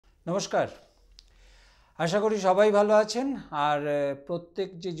নমস্কার। আশা করি সবাই ভালো আছেন। আর প্রত্যেক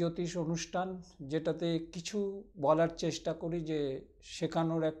যে জ্যোতিষ অনুষ্ঠান যেটাতে কিছু বলার চেষ্টা করি, যে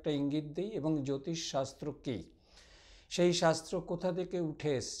শেখানোর একটা ইঙ্গিত দিই, এবং জ্যোতিষ শাস্ত্র কী, সেই শাস্ত্র কোথা থেকে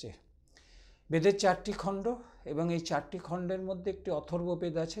উঠে এসছে। বেদের 4টি খণ্ড, এবং এই 4টি খণ্ডের মধ্যে একটি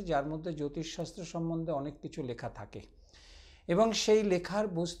অথর্ববেদ আছে, যার মধ্যে জ্যোতিষশাস্ত্র সম্বন্ধে অনেক কিছু লেখা থাকে। এবং সেই লেখার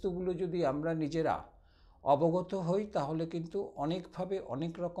বস্তুগুলো যদি আমরা নিজেরা অবগত হই, তাহলে কিন্তু অনেকভাবে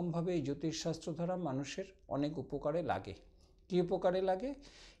অনেক রকমভাবে এই জ্যোতিষশাস্ত্র দ্বারা মানুষের অনেক উপকারে লাগে। কী উপকারে লাগে?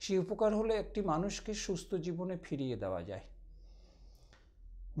 সেই উপকার হলো একটি মানুষকে সুস্থ জীবনে ফিরিয়ে দেওয়া যায়।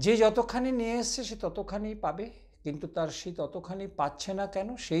 যে যতখানি নিয়ে এসছে সে ততখানি পাবে, কিন্তু তার সেই ততখানি পাচ্ছে না কেন,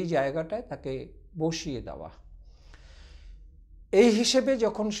 সেই জায়গাটায় তাকে বসিয়ে দেওয়া। এই হিসেবে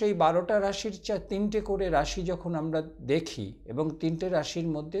যখন সেই 12টা রাশির 3টে করে রাশি যখন আমরা দেখি, এবং 3টে রাশির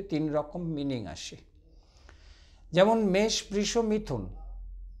মধ্যে 3 রকম মিনিং আসে। যেমন মেষ, বৃষ, মিথুন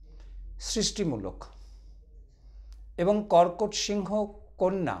সৃষ্টিমূলক, এবং কর্কট, সিংহ,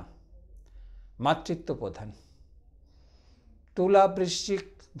 কন্যা মাতৃত্ব প্রধান, তুলা, বৃশ্চিক,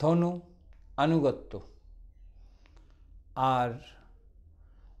 ধনু আনুগত্য, আর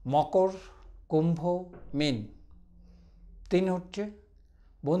মকর, কুম্ভ, মীন 3 হচ্ছে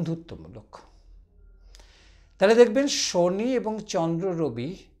বন্ধুত্বমূলক। তাহলে দেখবেন শনি এবং চন্দ্র, রবি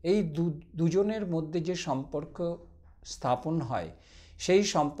এই দুজনের মধ্যে যে সম্পর্ক স্থাপন হয়, সেই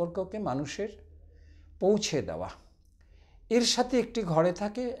সম্পর্ককে মানুষের পৌঁছে দেওয়া। এর সাথে একটি ঘরে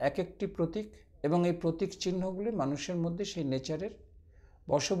থাকে এক একটি প্রতীক, এবং এই প্রতীক চিহ্নগুলি মানুষের মধ্যে সেই নেচারের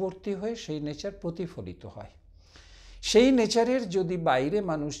বশবর্তী হয়ে সেই নেচার প্রতিফলিত হয়। সেই নেচারের যদি বাইরে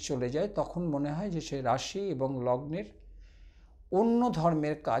মানুষ চলে যায়, তখন মনে হয় যে সে রাশি এবং লগ্নের অন্য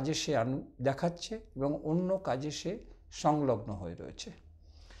ধর্মের কাজে সে দেখাচ্ছে, এবং অন্য কাজে সে সংলগ্ন হয়ে রয়েছে।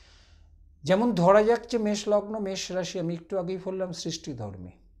 যেমন ধরা যাক যে মেষ লগ্ন, মেষ রাশি, আমি একটু আগেই বললাম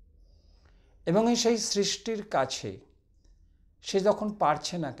সৃষ্টিধর্মী, এবং সেই সৃষ্টির কাছে সে যখন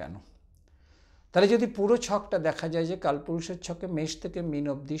পারছে না কেন, তাহলে যদি পুরো ছকটা দেখা যায় যে কালপুরুষের ছকে মেষ থেকে মীন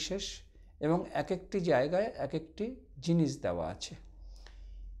অবধি শেষ, এবং এক একটি জায়গায় এক একটি জিনিস দেওয়া আছে।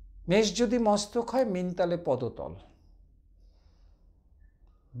 মেষ যদি মস্তক হয়, মীন তালে পদতল,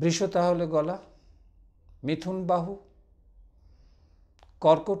 বৃষ তাহলে গলা, মিথুন বাহু,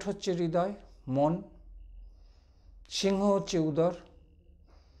 কর্কট হচ্ছে হৃদয়, মন, সিংহ হচ্ছে উদর,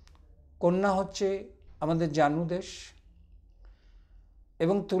 কন্যা হচ্ছে আমাদের জানুদেশ,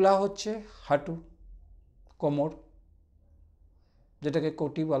 এবং তুলা হচ্ছে হাঁটু, কোমর, যেটাকে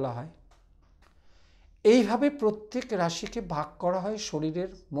কোটি বলা হয়। এইভাবে প্রত্যেক রাশিকে ভাগ করা হয়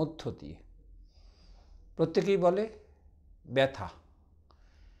শরীরের মধ্য দিয়ে। প্রত্যেকেই বলে ব্যথা,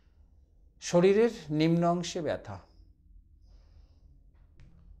 শরীরের নিম্ন অংশে ব্যথা,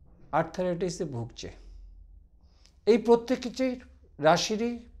 আর্থারাইটিসে ভুগছে। এই প্রত্যেকটি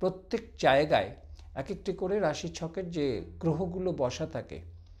রাশিরই প্রত্যেক জায়গায় এক একটি করে রাশি ছকের যে গ্রহগুলো বসা থাকে,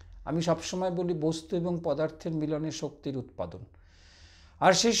 আমি সবসময় বলি বস্তু এবং পদার্থের মিলনে শক্তির উৎপাদন।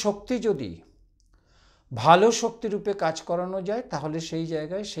 আর সেই শক্তি যদি ভালো শক্তিরূপে কাজ করানো যায়, তাহলে সেই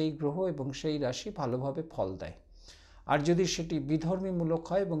জায়গায় সেই গ্রহ এবং সেই রাশি ভালোভাবে ফল দেয়। আর যদি সেটি বিধর্মীমূলক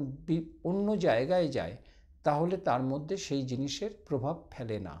হয় এবং অন্য জায়গায় যায়, তাহলে তার মধ্যে সেই জিনিসের প্রভাব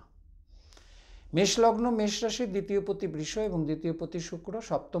ফেলে না। মেষলগ্ন, মেষ রাশি, দ্বিতীয়পতি বৃষ এবং দ্বিতীয়পতি শুক্র,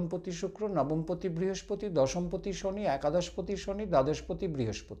 সপ্তমপতি শুক্র, নবমপতি বৃহস্পতি, দশমপতি শনি, একাদশপতি শনি, দ্বাদশপতি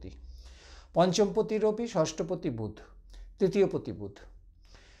বৃহস্পতি, পঞ্চমপতি রবি, ষষ্ঠপতি বুধ, তৃতীয়পতি বুধ।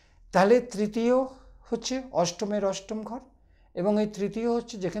 তাহলে তৃতীয় হচ্ছে অষ্টমের অষ্টম ঘর, এবং এই তৃতীয়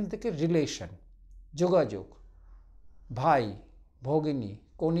হচ্ছে যেখান থেকে রিলেশন, যোগাযোগ, ভাই, ভগিনী,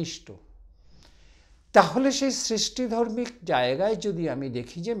 কনিষ্ঠ। তাহলে সেই সৃষ্টিধর্মিক জায়গায় যদি আমি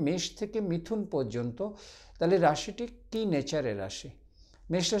দেখি যে মেষ থেকে মিথুন পর্যন্ত, তাহলে রাশিটি কী নেচারের রাশি?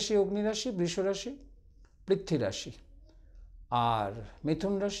 মেষ রাশি অগ্নি রাশি, বৃষ রাশি পৃথ্বী রাশি, আর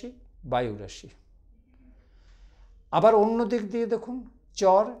মিথুন রাশি বায়ু রাশি। আবার অন্য দিক দিয়ে দেখুন,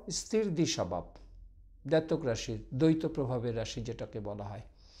 চর, স্থির, দ্বিস্বভাব, জাতক রাশির দ্বৈত প্রভাবের রাশি যেটাকে বলা হয়।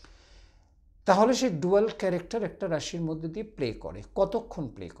 তাহলে সেই ডুয়াল ক্যারেক্টার একটা রাশির মধ্যে দিয়ে প্লে করে। কতক্ষণ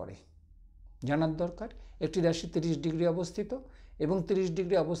প্লে করে জানার দরকার। একটি রাশি 30 ডিগ্রি অবস্থিত, এবং 30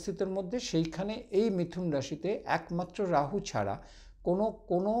 ডিগ্রি অবস্থিতের মধ্যে সেইখানে এই মিথুন রাশিতে একমাত্র রাহু ছাড়া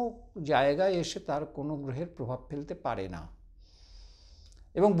কোনো জায়গায় এসে তার কোনো গ্রহের প্রভাব ফেলতে পারে না,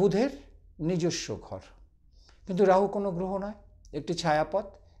 এবং বুধের নিজস্ব ঘর। কিন্তু রাহু কোনো গ্রহ নয়, একটি ছায়াপথ,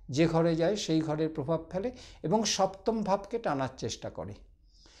 যে ঘরে যায় সেই ঘরের প্রভাব ফেলে এবং সপ্তম ভাবকে টানার চেষ্টা করে।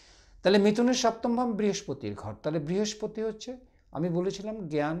 তাহলে মিথুনের সপ্তম ভাব বৃহস্পতির ঘর। তাহলে বৃহস্পতি হচ্ছে, আমি বলেছিলাম,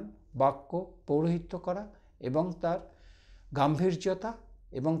 জ্ঞান, বাক্য, পৌরোহিত্য করা এবং তার গাম্ভীর্যতা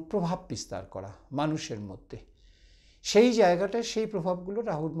এবং প্রভাব বিস্তার করা মানুষের মধ্যে। সেই জায়গাটায় সেই প্রভাবগুলো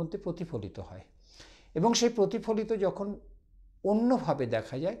রাহুর মধ্যে প্রতিফলিত হয়, এবং সেই প্রতিফলিত যখন অন্যভাবে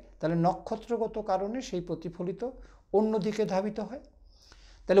দেখা যায় তাহলে নক্ষত্রগত কারণে সেই প্রতিফলিত অন্যদিকে ধাবিত হয়।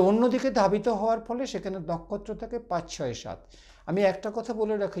 তাহলে অন্যদিকে ধাবিত হওয়ার ফলে সেখানে নক্ষত্র থাকে 5, 6, 7। আমি একটা কথা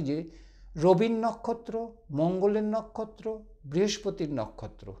বলে রাখি যে রবির নক্ষত্র, মঙ্গলের নক্ষত্র, বৃহস্পতির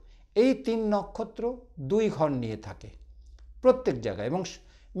নক্ষত্র, এই 3 নক্ষত্র 2 ঘর নিয়ে থাকে প্রত্যেক জায়গায়, এবং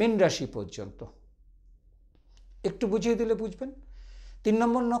মীন রাশি পর্যন্ত। একটু বুঝিয়ে দিলে বুঝবেন। 3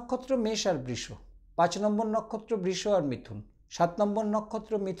 নম্বর নক্ষত্র মেষ আর বৃষ, 5 নম্বর নক্ষত্র বৃষ আর মিথুন, 7 নম্বর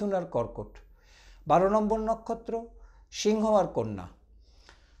নক্ষত্র মিথুন আর কর্কট, 12 নম্বর নক্ষত্র সিংহ আর কন্যা,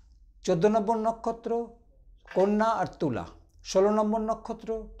 14 নম্বর নক্ষত্র কন্যা আর তুলা, 16 নম্বর নক্ষত্র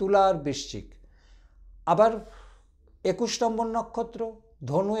তুলা আর বৃশ্চিক, আবার 21 নম্বর নক্ষত্র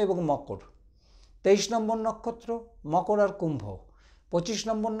ধনু এবং মকর, 23 নম্বর নক্ষত্র মকর আর কুম্ভ, 25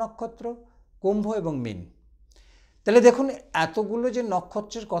 নম্বর নক্ষত্র কুম্ভ এবং মীন। তাহলে দেখুন এতগুলো যে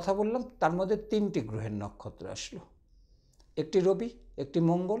নক্ষত্রের কথা বললাম তার মধ্যে 3টি গ্রহের নক্ষত্র আসলো, একটি রবি, একটি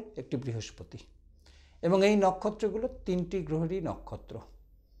মঙ্গল, একটি বৃহস্পতি, এবং এই নক্ষত্রগুলো 3টি গ্রহেরই নক্ষত্র।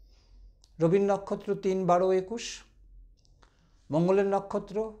 রবির নক্ষত্র 3, 12, 21, মঙ্গলের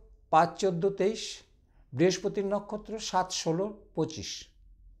নক্ষত্র 5, 14, 23, বৃহস্পতির নক্ষত্র 7, 16, 25।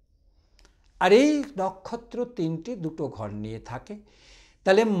 আর এই নক্ষত্র 3টি 2টো ঘর নিয়ে থাকে।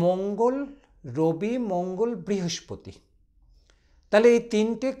 তাহলে মঙ্গল, রবি, মঙ্গল, বৃহস্পতি, তাহলে এই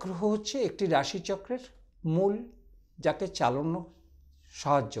 3টে গ্রহ হচ্ছে একটি রাশিচক্রের মূল, যাকে চালনা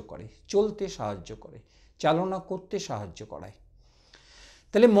সাহায্য করে, চলতে সাহায্য করে, চালনা করতে সাহায্য করায়।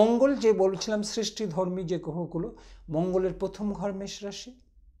 তাহলে মঙ্গল যে বলছিলাম সৃষ্টিধর্মী যে গ্রহগুলো, মঙ্গলের প্রথম ঘর মেষ রাশি,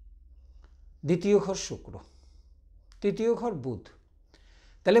 দ্বিতীয় ঘর শুক্র, তৃতীয় ঘর বুধ।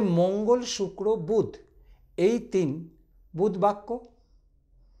 তাহলে মঙ্গল, শুক্র, বুধ, এই 3, বুধ বাক্য,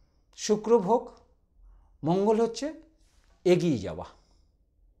 শুক্র ভোগ, মঙ্গল হচ্ছে এগিয়ে যাওয়া।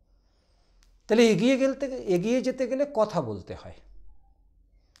 তাহলে এগিয়ে যেতে গেলে কথা বলতে হয়,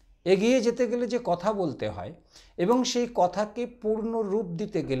 এগিয়ে যেতে গেলে যে কথা বলতে হয়, এবং সেই কথাকে পূর্ণ রূপ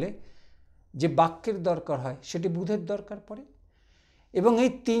দিতে গেলে যে বাক্যের দরকার হয় সেটি বুধের দরকার পড়ে। এবং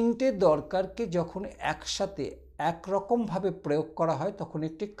এই 3টে দরকারকে যখন একসাথে একরকমভাবে প্রয়োগ করা হয় তখন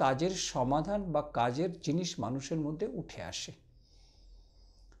একটি কাজের সমাধান বা কাজের জিনিস মানুষের মধ্যে উঠে আসে।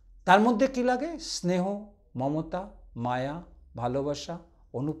 তার মধ্যে কি লাগে? স্নেহ, মমতা, মায়া, ভালোবাসা,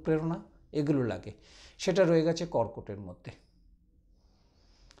 অনুপ্রেরণা, এগুলো লাগে। সেটা রয়ে গেছে কর্কটের মধ্যে।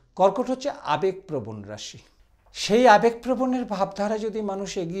 কর্কট হচ্ছে আবেগপ্রবণ রাশি। সেই আবেগপ্রবণের ভাবধারা যদি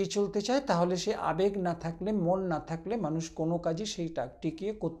মানুষ এগিয়ে চলতে চায় তাহলে সে আবেগ না থাকলে, মন না থাকলে মানুষ কোনো কাজই সেইটা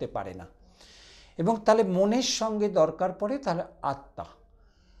টিকিয়ে করতে পারে না। এবং তাহলে মনের সঙ্গে দরকার পড়ে তাহলে আত্মা,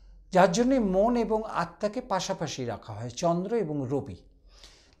 যার জন্যে মন এবং আত্মাকে পাশাপাশি রাখা হয়, চন্দ্র এবং রবি।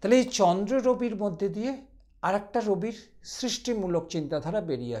 তাহলে এই চন্দ্র রবির মধ্যে দিয়ে আর একটা রবির সৃষ্টিমূলক চিন্তাধারা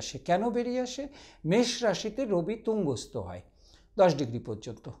বেরিয়ে আসে। কেন বেরিয়ে আসে? মেষ রাশিতে রবি তুঙ্গস্থ হয় 10 ডিগ্রি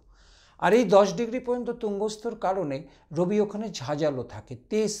পর্যন্ত, আর এই 10 ডিগ্রি পর্যন্ত তুঙ্গস্থর কারণে রবি ওখানে ঝাঁঝালো থাকে,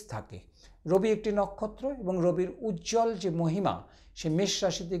 তেজ থাকে। রবি একটি নক্ষত্র এবং রবির উজ্জ্বল যে মহিমা সে মেষ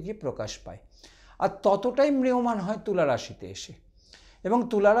রাশিতে গিয়ে প্রকাশ পায়, আর ততটাই ম্রিয়মান হয় তুলা রাশিতে এসে। এবং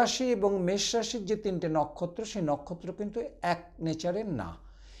তুলা রাশি এবং মেষ রাশির যে 3টে নক্ষত্র, সেই নক্ষত্র কিন্তু এক নেচারের না।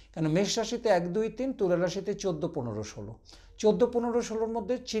 কেন? মেষ রাশিতে 1, 2, 3, তুলা রাশিতে 14, 15, 16। 14, 15, 16-র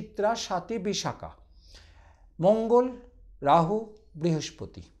মধ্যে চিত্রা, স্বাতী, বিশাখা, মঙ্গল, রাহু,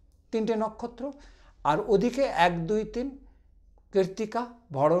 বৃহস্পতি, 3টে নক্ষত্র। আর ওদিকে 1, 2, 3 কৃত্তিকা,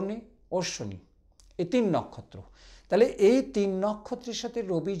 ভরণী, অশ্বিনী, এই 3 নক্ষত্র। তাহলে এই 3 নক্ষত্রের সাথে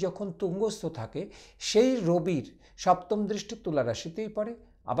রবি যখন তুঙ্গস্থ থাকে, সেই রবির সপ্তম দৃষ্টি তুলা রাশিতেই পড়ে,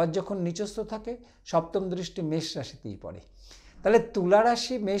 আবার যখন নিচস্থ থাকে সপ্তম দৃষ্টি মেষ রাশিতেই পড়ে। তাহলে তুলা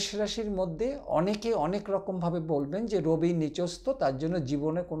রাশি মেষ রাশির মধ্যে অনেকে অনেক রকমভাবে বলবেন যে রবি নিচস্থ, তার জন্য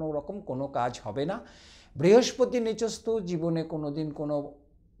জীবনে কোনো রকম কোনো কাজ হবে না। বৃহস্পতি নিচস্থ, জীবনে কোনো দিন কোনো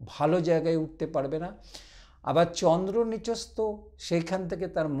ভালো জায়গায় উঠতে পারবে না। আবার চন্দ্র নিচস্থ, সেইখান থেকে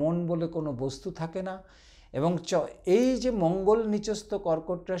তার মন বলে কোনো বস্তু থাকে না। এবং এই যে মঙ্গল নিচস্থ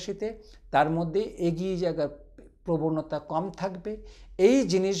কর্কট রাশিতে, তার মধ্যে এগিয়ে যাওয়ার প্রবণতা কম থাকবে। এই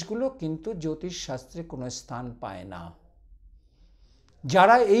জিনিসগুলো কিন্তু জ্যোতিষশাস্ত্রে কোনো স্থান পায় না।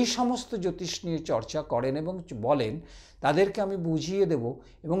 যারা এই সমস্ত জ্যোতিষ নিয়ে চর্চা করেন এবং বলেন তাদেরকে আমি বুঝিয়ে দেব,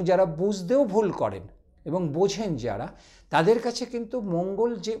 এবং যারা বুঝতেও ভুল করেন এবং বোঝেন যারা, তাদের কাছে কিন্তু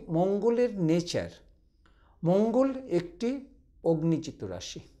মঙ্গলের নেচার, মঙ্গল একটি অগ্নিচিত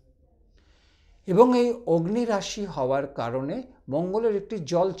রাশি, এবং এই অগ্নি রাশি হওয়ার কারণে মঙ্গলের একটি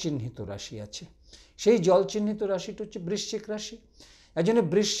জল চিহ্নিত রাশি আছে। সেই জল চিহ্নিত রাশিটা হচ্ছে বৃশ্চিক রাশি। এই জন্য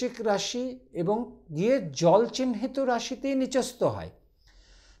বৃশ্চিক রাশি এবং গিয়ে জল চিহ্নিত রাশিতেই নিচস্থ হয়।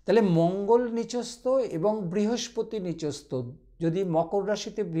 তাহলে মঙ্গল নিচস্থ এবং বৃহস্পতি নিচস্থ, যদি মকর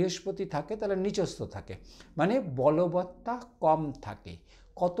রাশিতে বৃহস্পতি থাকে তাহলে নিচস্থ থাকে, মানে বলবত্তা কম থাকে।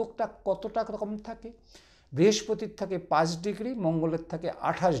 কতটা কম থাকে? বৃহস্পতির থাকে 5 ডিগ্রি, মঙ্গলের থাকে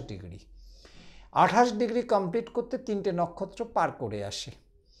 28 ডিগ্রি। 28 ডিগ্রি কমপ্লিট করতে 3টে নক্ষত্র পার করে আসে,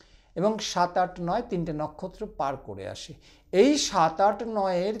 এবং 7, 8, 9 3টে নক্ষত্র পার করে আসে। এই 7, 8,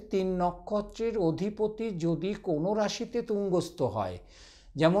 9-এর 3 নক্ষত্রের অধিপতি যদি কোনো রাশিতে তুঙ্গস্থ হয়,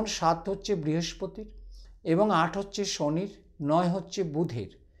 যেমন 7 হচ্ছে বৃহস্পতির এবং 8 হচ্ছে শনির, 9 হচ্ছে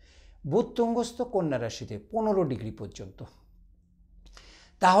বুধের। বুধ তুঙ্গস্থ কন্যা রাশিতে 15 ডিগ্রি পর্যন্ত।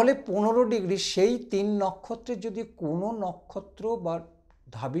 তাহলে 15 ডিগ্রি সেই 3 নক্ষত্রের যদি কোনো নক্ষত্র বা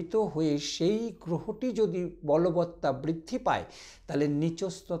ধাবিত হয়ে সেই গ্রহটি যদি বলবত্তা বৃদ্ধি পায়, তাহলে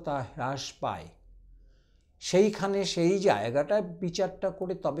নিচস্থতা হ্রাস পায়। সেইখানে সেই জায়গাটা বিচারটা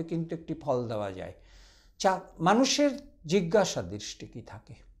করে তবে কিন্তু একটি ফল দেওয়া যায়। মানুষের জিজ্ঞাসা দৃষ্টি কী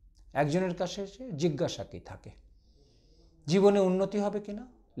থাকে, একজনের কাছে জিজ্ঞাসা কী থাকে, জীবনে উন্নতি হবে কিনা,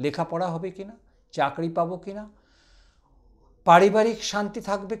 লেখাপড়া হবে কিনা, চাকরি পাবো কিনা, পারিবারিক শান্তি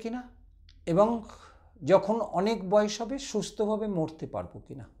থাকবে কিনা, এবং যখন অনেক বয়স হবে সুস্থভাবে মরতে পারবো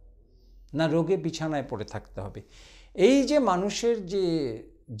কিনা, না রোগে বিছানায় পড়ে থাকতে হবে। এই যে মানুষের যে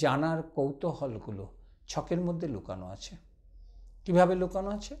জানার কৌতূহলগুলো ছকের মধ্যে লুকানো আছে। কিভাবে লুকানো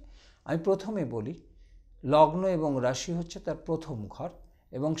আছে? আমি প্রথমে বলি, লগ্ন এবং রাশি হচ্ছে তার প্রথম ঘর,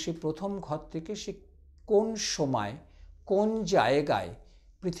 এবং সেই প্রথম ঘর থেকে সে কোন সময় কোন জায়গায়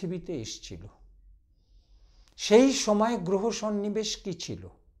পৃথিবীতে এসেছিল, সেই সময় গ্রহ সন্নিবেশ কী ছিল,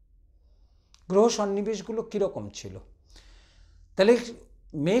 গ্রহ সন্নিবেশগুলো কীরকম ছিল। তাহলে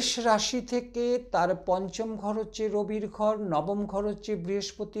মেষ রাশি থেকে তার পঞ্চম ঘর হচ্ছে রবির ঘর, নবম ঘর হচ্ছে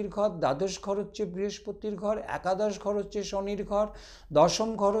বৃহস্পতির ঘর, দ্বাদশ ঘর হচ্ছে বৃহস্পতির ঘর, একাদশ ঘর হচ্ছে শনির ঘর, দশম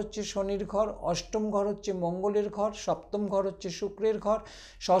ঘর হচ্ছে শনির ঘর, অষ্টম ঘর হচ্ছে মঙ্গলের ঘর, সপ্তম ঘর হচ্ছে শুক্রের ঘর,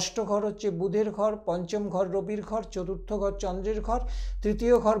 ষষ্ঠ ঘর হচ্ছে বুধের ঘর, পঞ্চম ঘর রবির ঘর, চতুর্থ ঘর চন্দ্রের ঘর,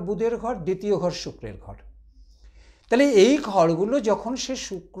 তৃতীয় ঘর বুধের ঘর, দ্বিতীয় ঘর শুক্রের ঘর। তাহলে এই ঘরগুলো যখন সে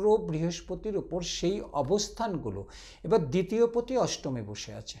শুক্র বৃহস্পতির ওপর সেই অবস্থানগুলো, এবার দ্বিতীয়পতি অষ্টমে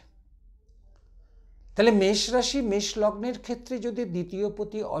বসে আছে। তাহলে মেষ রাশি মেষ লগ্নের ক্ষেত্রে যদি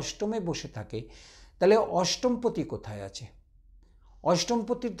দ্বিতীয়পতি অষ্টমে বসে থাকে, তাহলে অষ্টমপতি কোথায় আছে,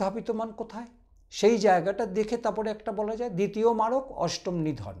 অষ্টমপতির ধাবিত মান কোথায়, সেই জায়গাটা দেখে তারপরে একটা বলা যায় দ্বিতীয় মারক অষ্টম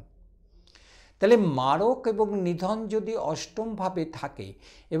নিধন। তাহলে মারক এবং নিধন যদি অষ্টমভাবে থাকে,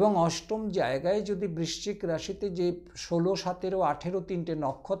 এবং অষ্টম জায়গায় যদি বৃশ্চিক রাশিতে যে 16, 17, 18 3টে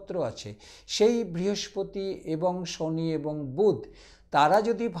নক্ষত্র আছে, সেই বৃহস্পতি এবং শনি এবং বুধ তারা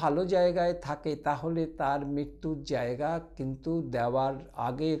যদি ভালো জায়গায় থাকে, তাহলে তার মৃত্যুর জায়গা কিন্তু দেওয়ার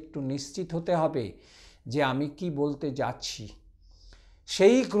আগে একটু নিশ্চিত হতে হবে যে আমি কি বলতে যাচ্ছি।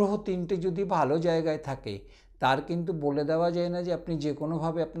 সেই গ্রহ 3টে যদি ভালো জায়গায় থাকে, তার কিন্তু বলে দেওয়া যায় না যে আপনি যে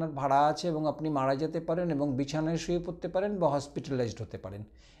কোনোভাবে আপনার ভাড়া আছে এবং আপনি মারা যেতে পারেন এবং বিছানায় শুয়ে পড়তে পারেন বা হসপিটালাইজড হতে পারেন।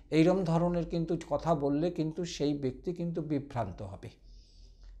 এইরকম ধরনের কিন্তু কথা বললে কিন্তু সেই ব্যক্তি কিন্তু বিভ্রান্ত হবে,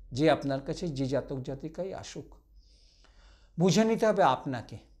 যে আপনার কাছে যে জাতক জাতিকাই আসুক। বুঝে নিতে হবে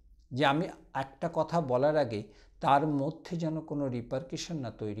আপনাকে যে আমি একটা কথা বলার আগে তার মধ্যে যেন কোনো রিপারকেশন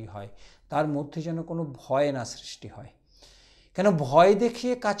না তৈরি হয়, তার মধ্যে যেন কোনো ভয় না সৃষ্টি হয়। কেন ভয়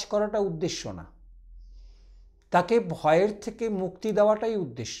দেখিয়ে কাজ করাটা উদ্দেশ্য না, তাকে ভয়ের থেকে মুক্তি দেওয়াটাই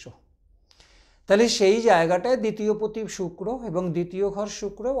উদ্দেশ্য। তাহলে সেই জায়গাটায় দ্বিতীয়পতি শুক্র এবং দ্বিতীয় ঘর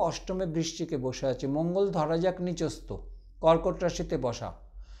শুক্র অষ্টমে বৃশ্চিকে বসে আছে। মঙ্গল ধরা যাক নিচস্থ, কর্কট রাশিতে বসা,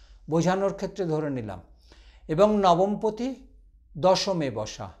 বোঝানোর ক্ষেত্রে ধরে নিলাম, এবং নবমপতি দশমে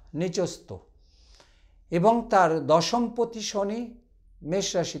বসা নিচস্থ, এবং তার দশমপতি শনি মেষ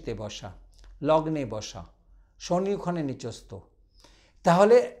রাশিতে বসা, লগ্নে বসা, শনি ওখানে নিচস্থ।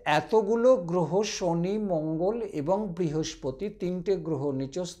 তাহলে এতগুলো গ্রহ শনি মঙ্গল এবং বৃহস্পতি 3টে গ্রহ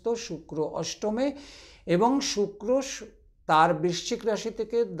নিচস্থ, শুক্র অষ্টমে, এবং শুক্র তার বৃশ্চিক রাশি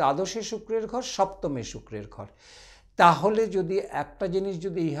থেকে দ্বাদশে শুক্রের ঘর, সপ্তমে শুক্রের ঘর। তাহলে যদি একটা জিনিস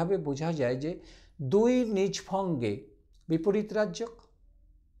যদি এইভাবে বোঝা যায় যে 2 নিজ ভঙ্গে বিপরীত রাজ্যক,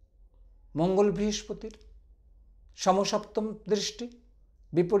 মঙ্গল বৃহস্পতির সমসপ্তম দৃষ্টি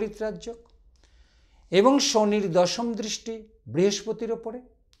বিপরীত রাজ্যক, এবং শনির দশম দৃষ্টি বৃহস্পতির ওপরে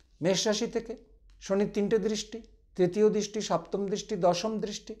মেষ রাশি থেকে, শনির 3টে দৃষ্টি, তৃতীয় দৃষ্টি, সপ্তম দৃষ্টি, দশম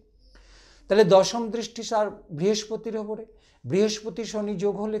দৃষ্টি। তাহলে দশম দৃষ্টি আর বৃহস্পতির ওপরে, বৃহস্পতি শনি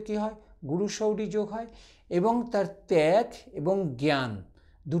যোগ হলে কি হয়, গুরু শৌরী যোগ হয়, এবং তার ত্যাগ এবং জ্ঞান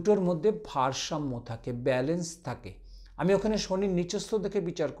দুটোর মধ্যে ভারসাম্য থাকে, ব্যালেন্স থাকে। আমি ওখানে শনির নিচস্থ দেখে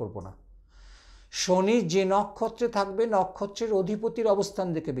বিচার করব না, শনি যে নক্ষত্রে থাকবে নক্ষত্রের অধিপতির অবস্থান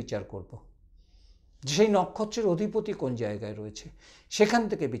দেখে বিচার করব, সেই নক্ষত্রের অধিপতি কোন জায়গায় রয়েছে সেখান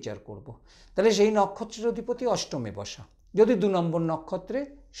থেকে বিচার করব। তাহলে সেই নক্ষত্রের অধিপতি অষ্টমে বসা, যদি 2 নম্বর নক্ষত্রে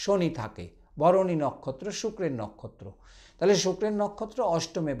শনি থাকে, ভরণী নক্ষত্র শুক্রের নক্ষত্র। তাহলে শুক্রের নক্ষত্র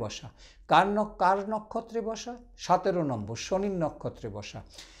অষ্টমে বসা, কার নক্ষত্রে বসা? 17 নম্বর, শনির নক্ষত্রে বসা।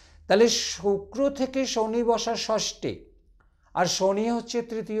 তাহলে শুক্র থেকে শনি বসা ষষ্ঠে, আর শনি হচ্ছে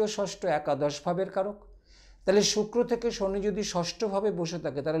তৃতীয়, ষষ্ঠ, একাদশ ভাবের কারক। তাহলে শুক্র থেকে শনি যদি ষষ্ঠভাবে বসে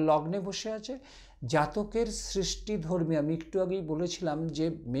থাকে, তাহলে লগ্নে বসে আছে, জাতকের সৃষ্টিধর্মী, আমি একটু আগেই বলেছিলাম যে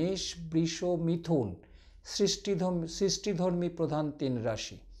মেষ, বৃষ, মিথুন সৃষ্টিধর্মী প্রধান 3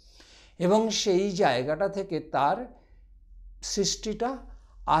 রাশি, এবং সেই জায়গাটা থেকে তার সৃষ্টিটা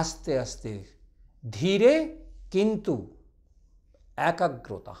আস্তে আস্তে ধীরে কিন্তু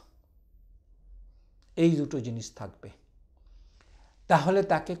একাগ্রতা, এই দুটো জিনিস থাকবে। তাহলে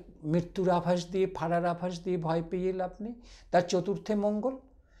তাকে মৃত্যুর আভাস দিয়ে, ফাড়ার আভাস দিয়ে ভয় পেয়ে লাভ নেই। তার চতুর্থে মঙ্গল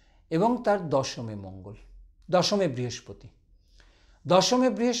এবং তার দশমে মঙ্গল, দশমে বৃহস্পতি, দশমে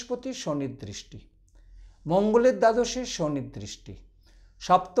বৃহস্পতি শনির দৃষ্টি, মঙ্গলের দ্বাদশে শনির দৃষ্টি,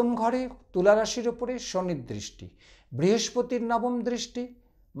 সপ্তম ঘরে তুলা রাশির ওপরে শনির দৃষ্টি, বৃহস্পতির নবম দৃষ্টি,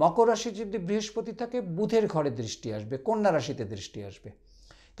 মকর রাশি যদি বৃহস্পতি থাকে বুধের ঘরে দৃষ্টি আসবে, কন্যা রাশিতে দৃষ্টি আসবে,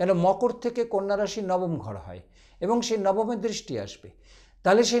 কেন মকর থেকে কন্যা রাশি নবম ঘর হয় এবং সেই নবমে দৃষ্টি আসবে।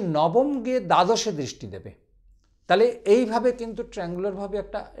 তাহলে সেই নবম গিয়ে দ্বাদশে দৃষ্টি দেবে। তাহলে এইভাবে কিন্তু ট্রায়াঙ্গুলারভাবে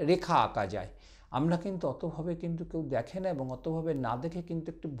একটা রেখা আঁকা যায়। আমরা কিন্তু অতভাবে কিন্তু কেউ দেখে না, এবং অতভাবে না দেখে কিন্তু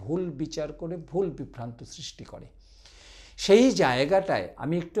একটু ভুল বিচার করে ভুল বিভ্রান্ত সৃষ্টি করে। সেই জায়গাটায়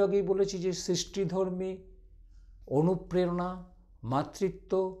আমি একটু আগেই বলেছি যে সৃষ্টিধর্মী, অনুপ্রেরণা,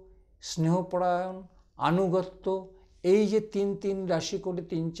 মাতৃত্ব, স্নেহপরায়ণ, আনুগত্য, এই যে 3 রাশি করে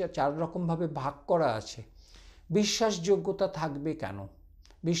 4 রকমভাবে ভাগ করা আছে। বিশ্বাসযোগ্যতা থাকবে কেন,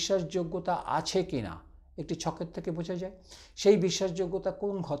 বিশ্বাসযোগ্যতা আছে কি না একটি ছকের থেকে বোঝা যায়। সেই বিশ্বাসযোগ্যতা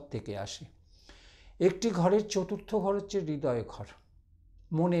কোন ঘর থেকে আসে? একটি ঘরের চতুর্থ ঘর হচ্ছে হৃদয় ঘর,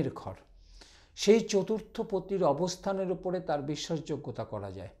 মনের ঘর। সেই চতুর্থ পতির অবস্থানের উপরে তার বিশ্বাসযোগ্যতা করা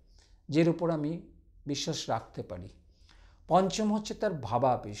যায়, যের উপর আমি বিশ্বাস রাখতে পারি। পঞ্চম হচ্ছে তার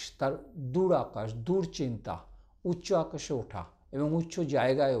ভাবাবেশ, তার দূর আকাশ, দূর চিন্তা, উচ্চ আকাশে ওঠা এবং উচ্চ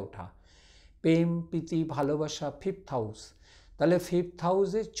জায়গায় ওঠা, প্রেম, প্রীতি, ভালোবাসা, 5th হাউস। তাহলে 5th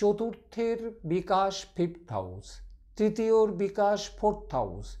হাউসে চতুর্থের বিকাশ 5th হাউস, তৃতীয়র বিকাশ 4th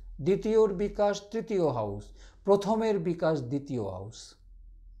হাউস, দ্বিতীয়র বিকাশ 3য় হাউস, প্রথমের বিকাশ 2য় হাউস।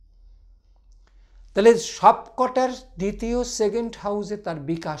 তাহলে সবকটার দ্বিতীয়, 2nd হাউসে তার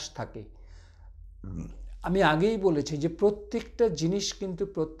বিকাশ থাকে। আমি আগেই বলেছি যে প্রত্যেকটা জিনিস কিন্তু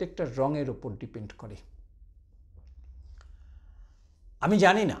প্রত্যেকটা রঙের উপর ডিপেন্ড করে। আমি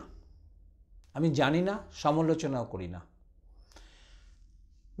জানি না, সমালোচনাও করি না।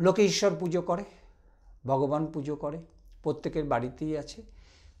 লোকে ঈশ্বর পুজো করে, ভগবান পুজো করে, প্রত্যেকের বাড়িতেই আছে।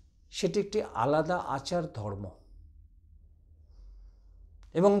 সেটি একটি আলাদা আচার ধর্ম,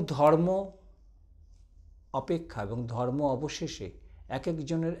 এবং ধর্ম অপেক্ষা এবং ধর্ম অবশেষে এক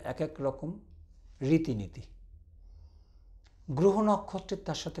একজনের এক এক রকম রীতিনীতি। গ্রহ নক্ষত্রের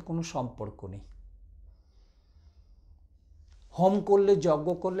তার সাথে কোনো সম্পর্ক নেই। হোম করলে, যজ্ঞ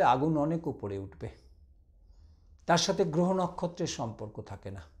করলে আগুন অনেক উপরে উঠবে, তার সাথে গ্রহ নক্ষত্রের সম্পর্ক থাকে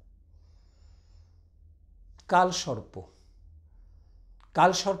না।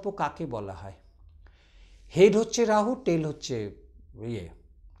 কালসর্প কাকে বলা হয়? হেড হচ্ছে রাহু, টেল হচ্ছে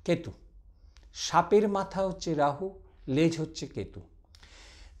কেতু। সাপের মাথা হচ্ছে রাহু, লেজ হচ্ছে কেতু।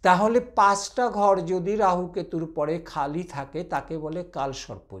 তাহলে 5টা ঘর যদি রাহু কেতুর পরে খালি থাকে তাকে বলে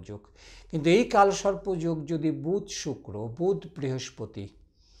কালসর্পযোগ। কিন্তু এই কালসর্পযোগ যদি বুধ শুক্র, বুধ বৃহস্পতি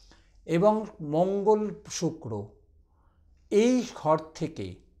এবং মঙ্গল শুক্র এই ঘর থেকে,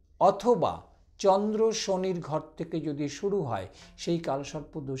 অথবা চন্দ্র শনির ঘর থেকে যদি শুরু হয়, সেই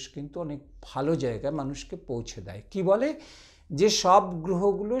কালসর্প দোষ কিন্তু অনেক ভালো জায়গায় মানুষকে পৌঁছে দেয়। কি বলে? যে সব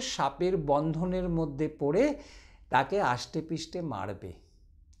গ্রহগুলো সাপের বন্ধনের মধ্যে পড়ে তাকে আষ্টে পিষ্টে মারবে,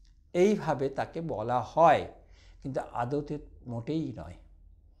 এইভাবে তাকে বলা হয়, কিন্তু আদতে মোটেই নয়।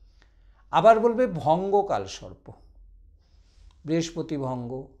 আবার বলবে ভঙ্গ কালসর্প, বৃহস্পতি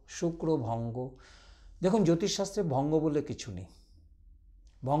ভঙ্গ, শুক্র ভঙ্গ। দেখুন, জ্যোতিষশাস্ত্রে ভঙ্গ বলে কিছু নেই,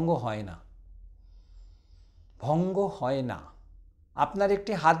 ভঙ্গ হয় না, ভঙ্গ হয় না। আপনার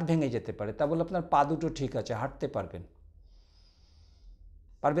একটি হাত ভেঙে যেতে পারে, তা বলে আপনার পা দুটো ঠিক আছে, হাঁটতে পারবেন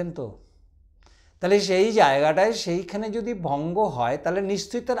তো? তাহলে সেই জায়গাটায় সেইখানে যদি ভঙ্গ হয়, তাহলে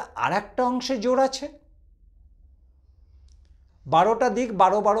নিশ্চয়ই তার আর একটা অংশে জোর আছে। 12টা দিক,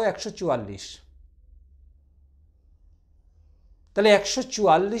 12 12 144। তাহলে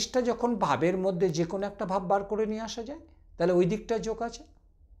 144টা যখন ভাবের মধ্যে যে কোনো একটা ভাব বার করে নিয়ে আসা যায়, তাহলে ওই দিকটা যোগ আছে।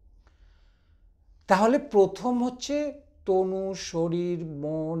 তাহলে প্রথম হচ্ছে তনু, শরীর,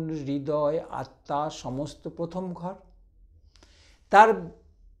 মন, হৃদয়, আত্মা, সমস্ত প্রথম ঘর। তার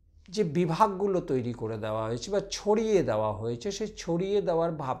যে বিভাগগুলো তৈরি করে দেওয়া হয়েছে বা ছড়িয়ে দেওয়া হয়েছে, সেই ছড়িয়ে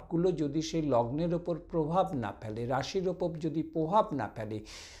দেওয়ার ভাবগুলো যদি সেই লগ্নের ওপর প্রভাব না ফেলে, রাশির ওপর যদি প্রভাব না ফেলে,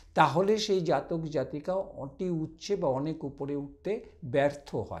 তাহলে সেই জাতক জাতিকা অতি উচ্চে বা অনেক উপরে উঠতে ব্যর্থ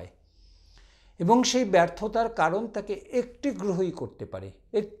হয়। এবং সেই ব্যর্থতার কারণ তাকে একটি গ্রহই করতে পারে,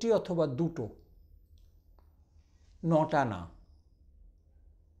 একটি অথবা দুটো, 9টা না।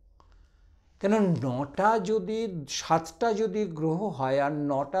 কেন 9টা যদি 7টা যদি গ্রহ হয় আর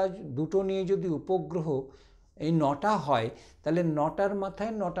 9টা দুটো নিয়ে যদি উপগ্রহ এই 9টা হয়, তাহলে 9টার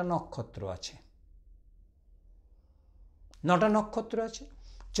মাথায় 9টা নক্ষত্র আছে। 9টা নক্ষত্র আছে,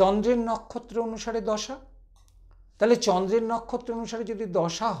 চন্দ্রের নক্ষত্র অনুসারে দশা। তাহলে চন্দ্রের নক্ষত্র অনুসারে যদি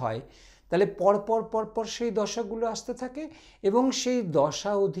দশা হয়, তাহলে পরপর সেই দশাগুলো আসতে থাকে, এবং সেই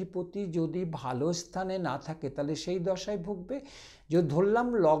দশা অধিপতি যদি ভালো স্থানে না থাকে তাহলে সেই দশায় ভুগবে। যদি ধরলাম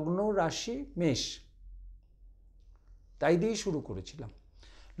লগ্ন রাশি মেষ, তাই দিয়েই শুরু করেছিলাম।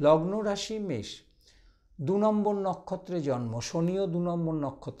 লগ্ন রাশি মেষ, 2 নম্বর নক্ষত্রে জন্ম, শনিও 2 নম্বর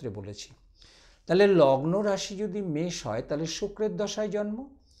নক্ষত্রে বলেছি। তাহলে লগ্ন রাশি যদি মেষ হয়, তাহলে শুক্রের দশায় জন্ম,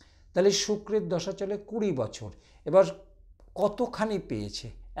 তাহলে শুক্রের দশা চলে 20 বছর। এবার কতখানি পেয়েছে?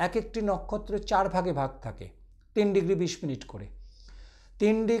 এক একটি নক্ষত্র 4 ভাগে ভাগ থাকে, 3 ডিগ্রি 20 মিনিট করে।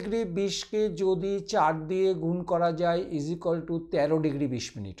 3 ডিগ্রি 20কে যদি 4 দিয়ে গুণ করা যায় = 13 ডিগ্রি 20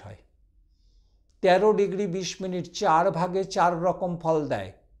 মিনিট হয়। 13 ডিগ্রি 20 মিনিট 4 ভাগে 4 রকম ফল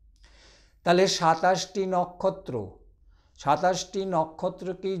দেয়। তাহলে 27টি নক্ষত্র, 27টি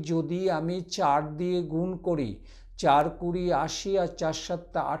নক্ষত্রকে যদি আমি 4 দিয়ে গুণ করি, 4 20 80 আর 4 7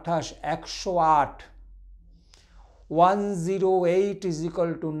 28, 108, 108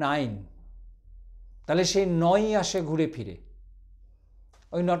 = 9। তাহলে সেই 9ই আসে ঘুরে ফিরে,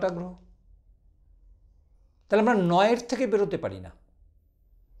 ওই 9টা গ্রহ। তাহলে আমরা 9-এর থেকে বেরোতে পারি না।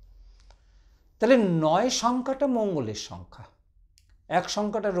 তাহলে 9 সংখ্যাটা মঙ্গলের সংখ্যা, 1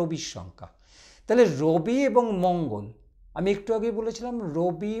 সংখ্যাটা রবির সংখ্যা। তাহলে রবি এবং মঙ্গল, আমি একটু আগে বলেছিলাম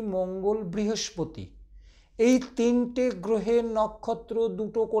রবি মঙ্গল বৃহস্পতি, এই 3টে গ্রহের নক্ষত্র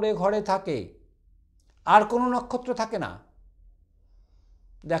 2টো করে ঘরে থাকে, আর কোনো নক্ষত্র থাকে না,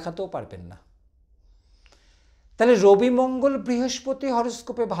 দেখাতেও পারবেন না। তাহলে রবি মঙ্গল বৃহস্পতি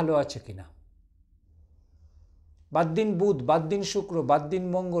হরস্কোপে ভালো আছে কিনা, বাদ দিন বুধ, বাদ দিন শুক্র, বাদ দিন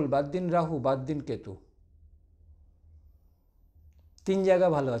মঙ্গল, বাদ দিন রাহু, বাদ দিন কেতু, 3 জায়গা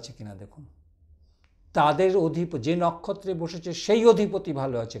ভালো আছে কিনা দেখুন। তাদের অধিপতি যে নক্ষত্রে বসেছে সেই অধিপতি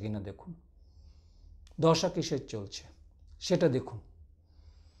ভালো আছে কিনা দেখুন। দশা কিসের চলছে সেটা দেখুন,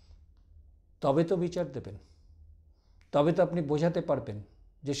 তবে তো বিচার দেবেন, তবে তো আপনি বোঝাতে পারবেন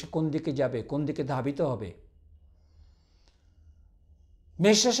যে সে কোন দিকে যাবে, কোন দিকে ধাবিত হবে।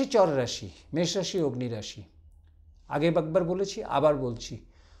 মেষ রাশি চর রাশি, মেষ রাশি অগ্নি রাশি। আগে একবার বলেছি, আবার বলছি,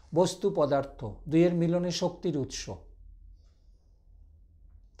 বস্তু পদার্থ দুইয়ের মিলনে শক্তির উৎস,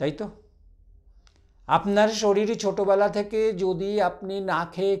 তাই তো? আপনার শরীরে ছোটবেলা থেকে যদি আপনি না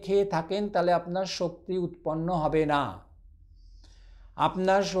খেয়ে খেয়ে থাকেন, তাহলে আপনার শক্তি উৎপন্ন হবে না।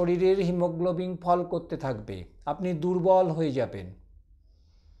 আপনার শরীরের হিমোগ্লোবিন ফল করতে থাকবে, আপনি দুর্বল হয়ে যাবেন।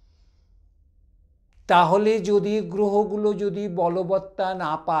 তাহলে যদি গ্রহগুলো যদি বলবত্তা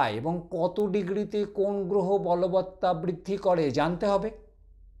না পায়, এবং কত ডিগ্রিতে কোন গ্রহ বলবত্তা বৃদ্ধি করে জানতে হবে।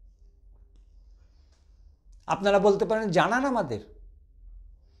 আপনারা বলতে পারেন জানান আমাদের,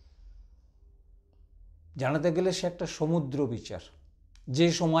 জানাতে গেলে সে একটা সমুদ্র বিচার। যে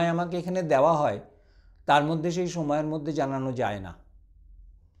সময় আমাকে এখানে দেওয়া হয় তার মধ্যে সেই সময়ের মধ্যে জানানো যায় না।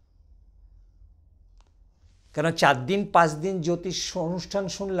 কেন 4 দিন 5 দিন জ্যোতিষ অনুষ্ঠান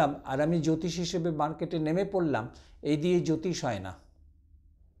শুনলাম আর আমি জ্যোতিষ হিসেবে মার্কেটে নেমে পড়লাম, এই দিয়ে জ্যোতিষ হয় না,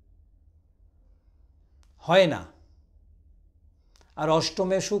 হয় না। আর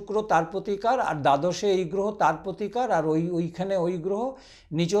অষ্টমে শুক্র তার প্রতিকার, আর দ্বাদশে এই গ্রহ তার প্রতিকার, আর ওইখানে ওই গ্রহ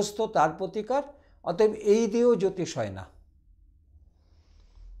নিচস্থ তার প্রতিকার। অতএব এই দিয়েও জ্যোতিষ হয় না।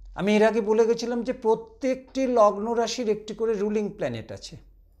 আমি এর আগে বলে গেছিলাম যে প্রত্যেকটি লগ্ন রাশির একটি করে রুলিং প্ল্যানেট আছে।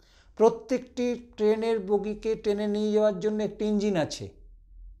 প্রত্যেকটি ট্রেনের বগিকে টেনে নিয়ে যাওয়ার জন্য একটি ইঞ্জিন আছে।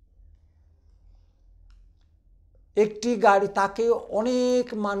 একটি গাড়ি তাকে অনেক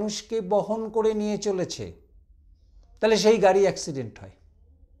মানুষকে বহন করে নিয়ে চলেছে, তাহলে সেই গাড়ি অ্যাক্সিডেন্ট হয়।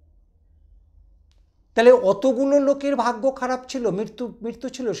 তাহলে অতগুলো লোকের ভাগ্য খারাপ ছিল, মৃত্যু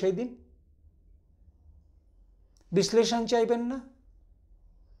ছিল সেই দিন। বিশ্লেষণ চাইবেন না?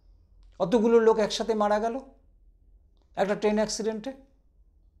 অতগুলো লোক একসাথে মারা গেল একটা ট্রেন অ্যাক্সিডেন্টে,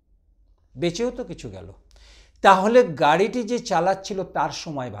 বেঁচেও তো কিছু গেল। তাহলে গাড়িটি যে চালাচ্ছিল তার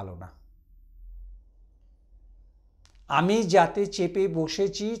সময় ভালো না। আমি যাতে চেপে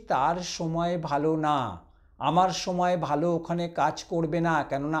বসেছি তার সময় ভালো না, আমার সময় ভালো ওখানে কাজ করবে না,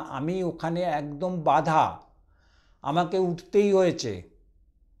 কেননা আমি ওখানে একদম বাধা, আমাকে উঠতেই হয়েছে।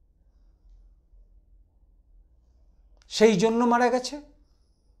 সেই জন্য মারা গেছে।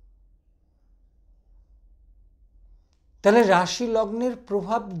 তাহলে রাশি লগ্নের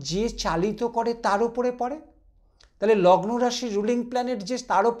প্রভাব যে চালিত করে তার উপরে পড়ে। তাহলে লগ্ন রাশি রুলিং প্ল্যানেট যে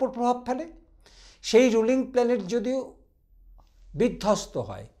তার উপর প্রভাব ফেলে, সেই রুলিং প্ল্যানেট যদি বিধ্বস্ত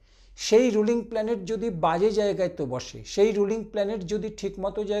হয়, সেই রুলিং প্ল্যানেট যদি বাজে জায়গায় তো বসে, সেই রুলিং প্ল্যানেট যদি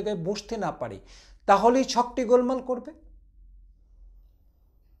ঠিকমতো জায়গায় বসতে না পারে, তাহলেই ছকটি গোলমাল করবে।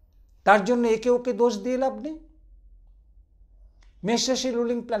 তার জন্য একে ওকে দোষ দিয়ে লাভ নেই। মেষ রাশির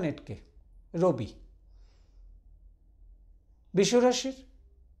রুলিং প্ল্যানেটকে রবি, বৃষ রাশির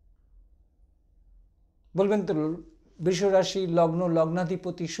বলবেন তো বৃষ রাশি লগ্ন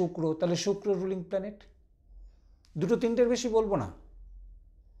লগ্নাধিপতি শুক্র, তাহলে শুক্র রুলিং প্ল্যানেট। দুটো তিনটের বেশি বলবো না।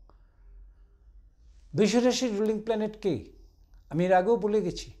 বৃষ রাশির রুলিং প্ল্যানেট কে? আমি এর আগেও বলে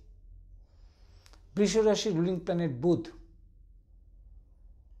গেছি, বৃষ রাশির রুলিং প্ল্যানেট বুধ,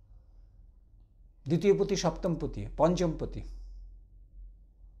 দ্বিতীয় পতি, সপ্তম পতি, পঞ্চম পতি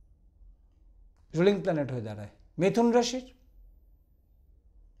রুলিং প্ল্যানেট হয়ে দাঁড়ায়।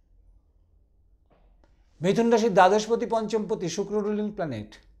 মিথুন রাশির দ্বাদশপতি, পঞ্চমপতি শুক্র রুলিং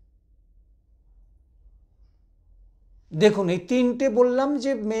প্ল্যানেট। দেখুন এই তিনটে বললাম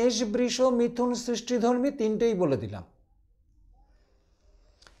যে মেষ, বৃষ, মিথুন সৃষ্টিধর্মী, তিনটেই বলে দিলাম।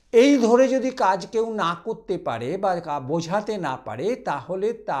 এই ধরে যদি কাজ কেউ না করতে পারে বা বোঝাতে না পারে, তাহলে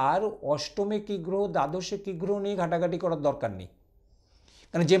তার অষ্টমে কি গ্রহ, দ্বাদশে কি গ্রহ নিয়ে ঘাটাঘাটি করার দরকার নেই।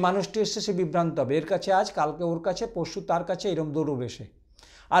 কারণ যে মানুষটি এসছে সে বিভ্রান্ত হবে। এর কাছে আজ, কালকে ওর কাছে, পরশু তার কাছে, এরম দৌড়বে সে,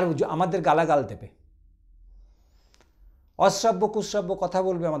 আর আমাদের গালাগাল দেবে, অশ্রাব্য কুশ্রাব্য কথা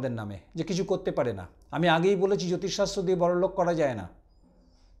বলবে আমাদের নামে, যে কিছু করতে পারে না। আমি আগেই বলেছি জ্যোতিষশাস্ত্র দিয়ে বড়লোক করা যায় না,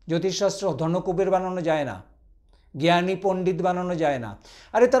 জ্যোতিষশাস্ত্র ধনকুবের বানানো যায় না, জ্ঞানী পণ্ডিত বানানো যায় না।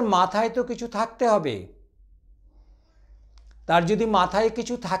 আরে তার মাথায় তো কিছু থাকতে হবে। তার যদি মাথায়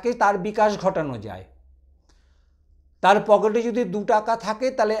কিছু থাকে তার বিকাশ ঘটানো যায়। তার পকেটে যদি 2 টাকা থাকে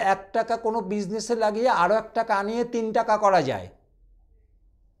তাহলে 1 টাকা কোনো বিজনেসে লাগিয়ে আরও 1 টাকা আনিয়ে 3 টাকা করা যায়।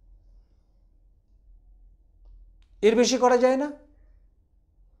 এর বেশি করা যায় না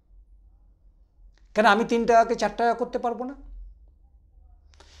কেন? আমি 3 টাকাকে 4 টাকা করতে পারবো না?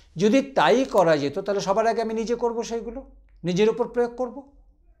 যদি তাই করা যেত তাহলে সবার আগে আমি নিজে করব, সেইগুলো নিজের উপর প্রয়োগ করব।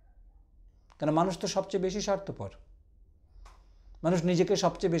 কেন? মানুষ তো সবচেয়ে বেশি স্বার্থপর, মানুষ নিজেকে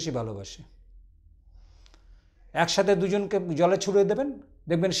সবচেয়ে বেশি ভালোবাসে। একসাথে দুজনকে জলে ছুড়ে দেবেন,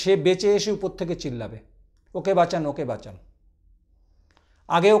 দেখবেন সে বেঁচে এসে উপর থেকে চিল্লাবে, ওকে বাঁচান, ওকে বাঁচান।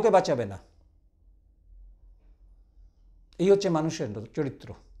 আগে ওকে বাঁচাবে না। এই হচ্ছে মানুষের চরিত্র।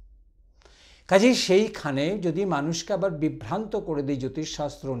 কাজেই সেইখানে যদি মানুষকে আবার বিভ্রান্ত করে দিই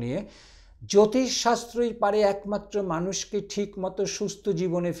জ্যোতিষশাস্ত্র নিয়ে, জ্যোতিষশাস্ত্রই পারে একমাত্র মানুষকে ঠিক মতো সুস্থ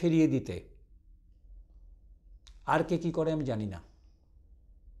জীবনে ফিরিয়ে দিতে। আর কে কি করে আমি জানি না।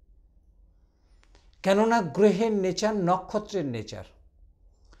 কেননা গ্রহের নেচার, নক্ষত্রের নেচার।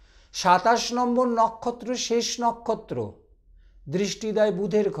 27 নম্বর নক্ষত্র শেষ নক্ষত্র, দৃষ্টি দেয়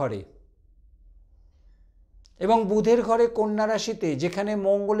বুধের ঘরে, এবং বুধের ঘরে কন্যা রাশিতে, যেখানে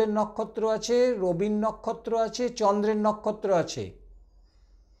মঙ্গলের নক্ষত্র আছে, রবির নক্ষত্র আছে, চন্দ্রের নক্ষত্র আছে।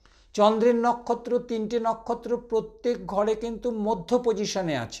 চন্দ্রের নক্ষত্র 3টে নক্ষত্র প্রত্যেক ঘরে কিন্তু মধ্য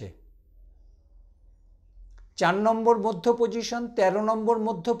পজিশনে আছে। 4 নম্বর মধ্য পজিশন, 13 নম্বর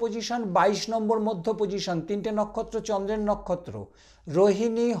মধ্য পজিশন, 22 নম্বর মধ্য পজিশন। 3টে নক্ষত্র চন্দ্রের নক্ষত্র,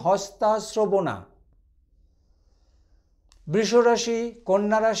 রোহিণী, হস্তা, শ্রবণা। বৃষ রাশি,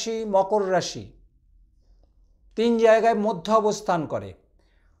 কন্যা রাশি, মকর রাশি, 3 জায়গায় মধ্য অবস্থান করে।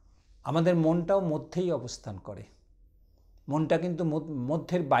 আমাদের মনটাও মধ্যেই অবস্থান করে। মনটা কিন্তু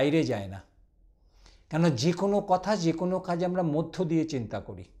মধ্যের বাইরে যায় না। কেন? যে কোনো কথা, যে কোনো কাজ আমরা মধ্য দিয়ে চিন্তা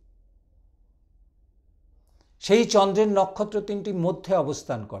করি। সেই চন্দ্রের নক্ষত্র 3টি মধ্যে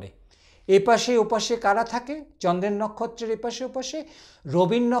অবস্থান করে। এপাশে ওপাশে কারা থাকে? চন্দ্রের নক্ষত্রের এপাশে ওপাশে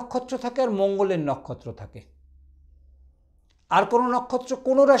রবির নক্ষত্র থাকে আর মঙ্গলের নক্ষত্র থাকে। আর কোনো নক্ষত্র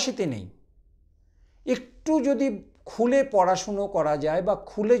কোনো রাশিতে নেই। একটু যদি খুলে পড়াশুনো করা যায় বা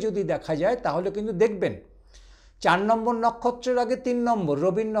খুলে যদি দেখা যায়, তাহলে কিন্তু দেখবেন 4 নম্বর নক্ষত্রের আগে 3 নম্বর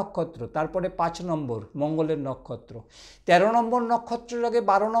রবির নক্ষত্র, তারপরে 5 নম্বর মঙ্গলের নক্ষত্র। 13 নম্বর নক্ষত্রের আগে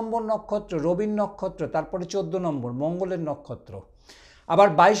 12 নম্বর নক্ষত্র রবির নক্ষত্র, তারপরে 14 নম্বর মঙ্গলের নক্ষত্র। আবার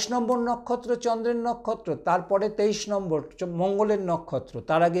 22 নম্বর নক্ষত্র চন্দ্রের নক্ষত্র, তারপরে 23 নম্বর মঙ্গলের নক্ষত্র,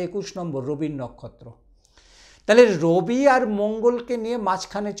 তার আগে 21 নম্বর রবির নক্ষত্র। তাহলে রবি আর মঙ্গলকে নিয়ে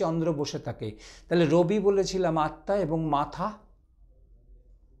মাঝখানে চন্দ্র বসে থাকে। তাহলে রবি বলেছিলাম আত্মা এবং মাথা,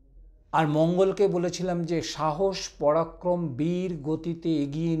 আর মঙ্গলকে বলেছিলাম যে সাহস, পরাক্রম, বীর গতিতে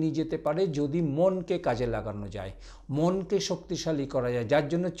এগিয়ে নিয়ে যেতে পারে যদি মনকে কাজে লাগানো যায়, মনকে শক্তিশালী করা যায়, যার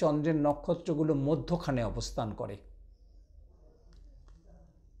জন্য চন্দ্রের নক্ষত্রগুলো মধ্যখানে অবস্থান করে।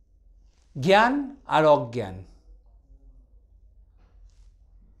 জ্ঞান আর অজ্ঞান,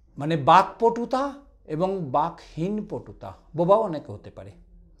 মানে বাকপটুতা এবং বাকহীন পটুতা, বোবাও অনেকে হতে পারে,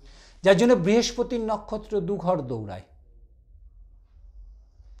 যার জন্য বৃহস্পতির নক্ষত্র দুঘর দৌড়ায়।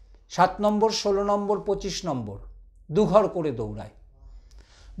 7 নম্বর, 16 নম্বর, 25 নম্বর দুঘর করে দৌড়ায়,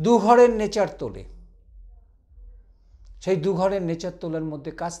 দুঘরের নেচার তোলে। সেই দুঘরের নেচার তোলার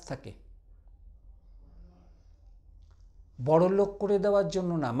মধ্যে কাজ থাকে বড় লোক করে দেওয়ার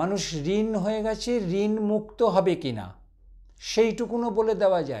জন্য না, মানুষ ঋণ হয়ে গেছে, ঋণ মুক্ত হবে কিনা সেইটুকুনও বলে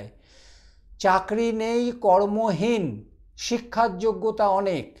দেওয়া যায়। চাকরি নেই, কর্মহীন, শিক্ষার যোগ্যতা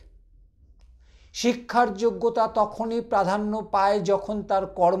অনেক। শিক্ষার যোগ্যতা তখনই প্রাধান্য পায় যখন তার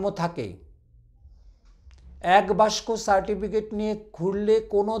কর্ম থাকে। এক বাস্ক সার্টিফিকেট নিয়ে ঘুরলে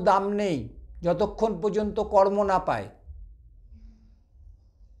কোনো দাম নেই যতক্ষণ পর্যন্ত কর্ম না পায়।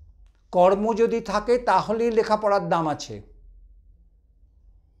 কর্ম যদি থাকে তাহলেই লেখাপড়ার দাম আছে,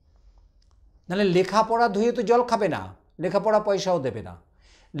 নাহলে লেখাপড়া ধুয়ে তো জল খাবে না, লেখাপড়া পয়সাও দেবে না।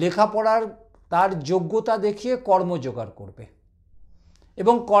 লেখাপড়ার তার যোগ্যতা দেখিয়ে কর্ম জোগাড় করবে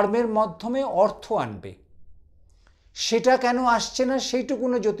এবং কর্মের মাধ্যমে অর্থ আনবে। সেটা কেন আসছে না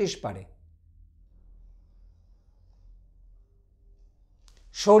সেইটুকুনো জ্যোতিষ পারে।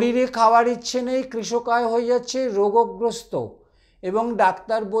 শরীরে খাওয়ার ইচ্ছে নেই, কৃশকায় হয়ে যাচ্ছে, রোগগ্রস্ত, এবং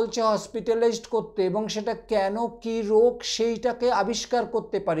ডাক্তার বলছে হসপিটালাইজড করতে, এবং সেটা কেন, কি রোগ সেইটাকে আবিষ্কার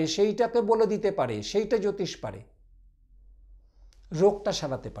করতে পারে, সেইটাকে বলে দিতে পারে, সেইটা জ্যোতিষ পারে। রোগটা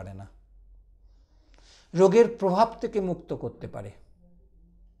সারাতে পারে না, রোগের প্রভাব থেকে মুক্ত করতে পারে।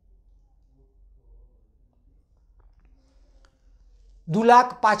 দু লাখ,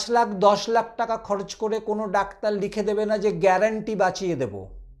 5 লাখ, 10 লাখ টাকা খরচ করে কোনো ডাক্তার লিখে দেবে না যে গ্যারান্টি বাঁচিয়ে দেব।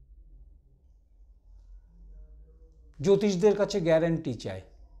 জ্যোতিষদের কাছে গ্যারান্টি চায়।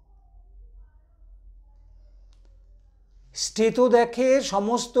 স্টেথো দেখে,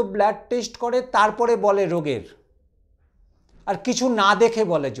 সমস্ত ব্লাড টেস্ট করে, তারপরে বলে রোগের, আর কিছু না দেখে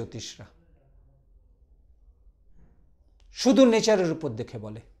বলে জ্যোতিষরা, শুধু নেচারের উপর দেখে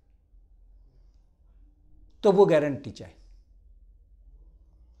বলে, তবু গ্যারান্টি চায়।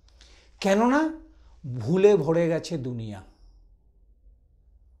 কেননা ভুলে ভরে গেছে দুনিয়া।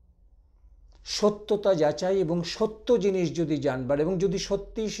 সত্যতা যাচাই এবং সত্য জিনিস যদি জানবার, এবং যদি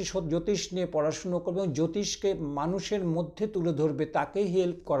সত্যি সে জ্যোতিষ নিয়ে পড়াশুনো করবে এবং জ্যোতিষকে মানুষের মধ্যে তুলে ধরবে, তাকে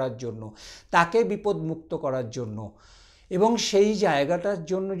হেল্প করার জন্য, তাকে বিপদমুক্ত করার জন্য, এবং সেই জায়গাটার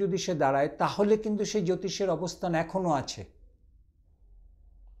জন্য যদি সে দাঁড়ায়, তাহলে কিন্তু সেই জ্যোতিষের অবস্থান এখনো আছে,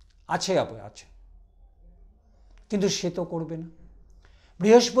 আছে, কিন্তু সে তো করবে না।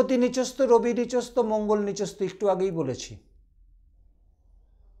 বৃহস্পতি নিচস্থ, রবি নিচস্থ, মঙ্গল নিচস্থ, একটু আগেই বলেছি।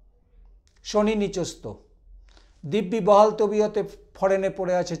 শনি নিচস্থ, দিব্যি বহাল তবিয়তে ফরেনে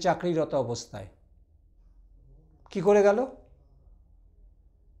পড়ে আছে চাকরিরত অবস্থায়। কি করে গেল?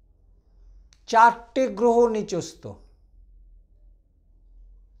 4টে গ্রহ নিচস্থ,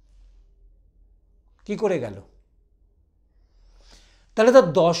 কি করে গেল? তাহলে তার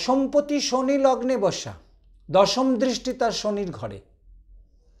দশমপতি শনি লগ্নে বসা, দশম দৃষ্টি তার শনির ঘরে।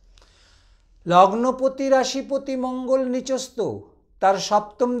 লগ্নপতি রাশিপতি মঙ্গল নিচস্থ, তার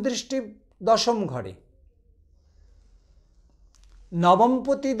সপ্তম দৃষ্টি দশম ঘরে।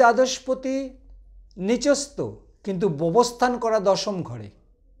 নবমপতি দ্বাদশপতি নিচস্থ, কিন্তু অবস্থান করা দশম ঘরে।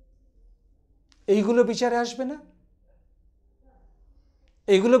 এইগুলো বিচারে আসবে না?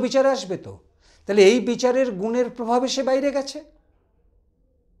 এইগুলো বিচারে আসবে তো। তাহলে এই বিচারের গুণের প্রভাবে সে বাইরে গেছে।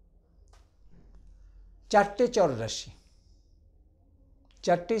 4টে চর রাশি,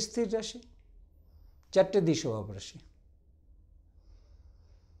 4টে স্থির রাশি, 4টে দিশাভাব রাশি।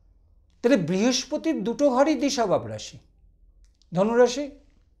 তাহলে বৃহস্পতির 2টো ঘরই দিশাভাব রাশি, ধনুরাশি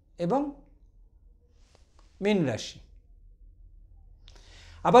এবং মীন রাশি।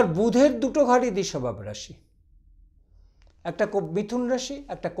 আবার বুধের 2টো ঘরই দিশাভাব রাশি, একটা মিথুন রাশি,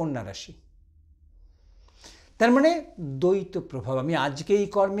 একটা কন্যা রাশি। তার মানে দ্বৈত প্রভাব। আমি আজকে এই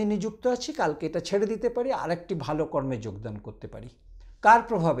কর্মে নিযুক্ত আছি, কালকে এটা ছেড়ে দিতে পারি, আরেকটি ভালো কর্মে যোগদান করতে পারি। কার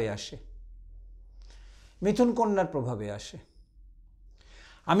প্রভাবে আসে? মিথুন কন্যার প্রভাবে আসে।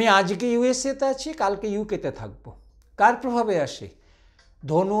 আমি আজকে ইউএসএতে আছি, কালকে ইউকেতে থাকব। কার প্রভাবে আসে?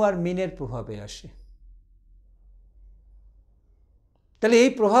 ধনু আর মীনের প্রভাবে আসে। তাহলে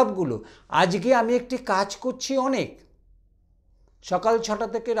এই প্রভাবগুলো, আজকে আমি একটি কাজ করছি অনেক, সকাল 6টা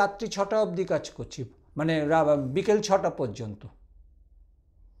থেকে রাত্রি 6টা অবধি কাজ করছি, মানে বিকেল 6টা পর্যন্ত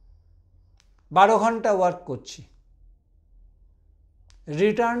 12 ঘন্টা ওয়ার্ক করছি,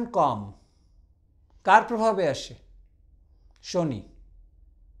 রিটার্ন কম। কার প্রভাবে আসে? শনি।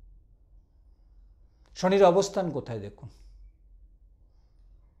 শনির অবস্থান কোথায় দেখুন।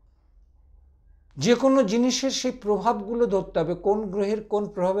 যে কোনো জিনিসের সেই প্রভাবগুলো ধরতে হবে, কোন গ্রহের কোন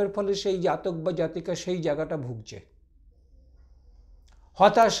প্রভাবের ফলে সেই জাতক বা জাতিকা সেই জায়গাটা ভুগছে।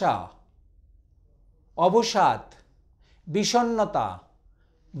 হতাশা, অবসাদ, বিষণ্ণতা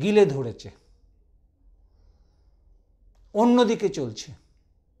গিলে ধরেছে, অন্যদিকে চলছে।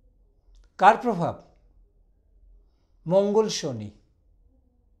 কার প্রভাব? মঙ্গল শনি,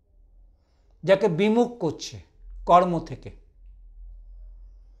 যাকে বিমুখ করছে কর্ম থেকে।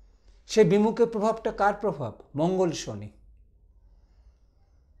 সে বিমুখের প্রভাবটা কার প্রভাব? মঙ্গল শনি।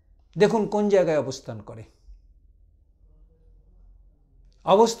 দেখুন কোন জায়গায় অবস্থান করে,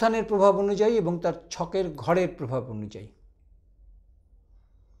 অবস্থানের প্রভাব অনুযায়ী এবং তার ছকের ঘরের প্রভাব অনুযায়ী।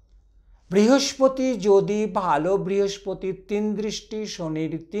 বৃহস্পতি যদি ভালো, বৃহস্পতির 3 দৃষ্টি,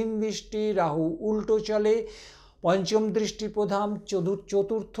 শনির 3 দৃষ্টি, রাহু উল্টো চলে, পঞ্চম দৃষ্টি প্রধান,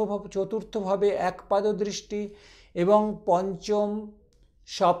 চতুর্থভাবে একপাদ দৃষ্টি এবং পঞ্চম,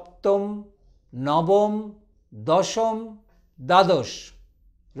 সপ্তম, নবম, দশম, দ্বাদশ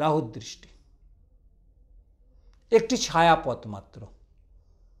রাহুর দৃষ্টি। একটি ছায়াপথ মাত্র।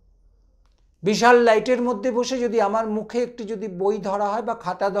 বিশাল লাইটের মধ্যে বসে যদি আমার মুখে একটি যদি বই ধরা হয় বা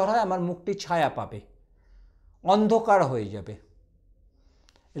খাতা ধরা হয়, আমার মুখটি ছায়া পাবে, অন্ধকার হয়ে যাবে।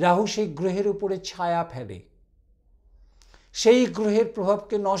 রাহু সেই গ্রহের উপরে ছায়া ফেলে, সেই গ্রহের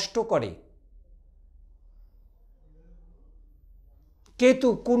প্রভাবকে নষ্ট করে। কেতু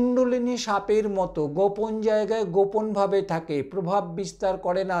কুণ্ডলিনী সাপের মতো গোপন জায়গায় গোপনভাবে থাকে, প্রভাব বিস্তার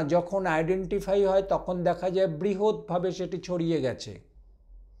করে না। যখন আইডেন্টিফাই হয় তখন দেখা যায় বৃহৎভাবে সেটি ছড়িয়ে গেছে।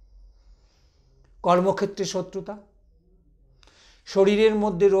 কর্মক্ষেত্রে শত্রুতা, শরীরের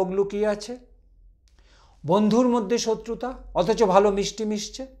মধ্যে রোগ লুকিয়ে আছে, বন্ধুর মধ্যে শত্রুতা, অথচ ভালো মিষ্টি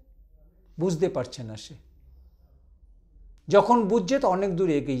মিশছে, বুঝতে পারছে না সে। যখন বুঝছে তো অনেক দূর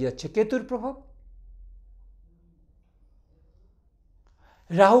এগিয়ে যাচ্ছে। কেতুর প্রভাব।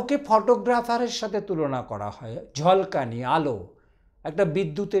 রাহুকে ফটোগ্রাফারের সাথে তুলনা করা হয়। ঝলকানি, আলো, একটা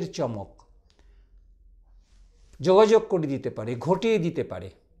বিদ্যুতের চমক যোগাযোগ করে দিতে পারে, ঘটিয়ে দিতে পারে।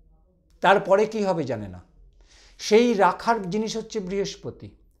 তারপরে কি হবে জানে না। সেই রাখার জিনিস হচ্ছে বৃহস্পতি,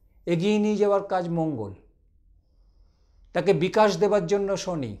 এগিয়ে নিয়ে যাওয়ার কাজ মঙ্গল, তাকে বিকাশ দেবার জন্য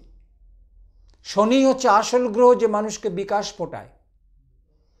শনি। শনি হচ্ছে আসল গ্রহ যে মানুষকে বিকাশ ফোটায়।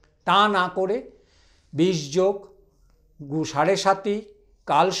 তা না করে বিষযোগ, 7.5,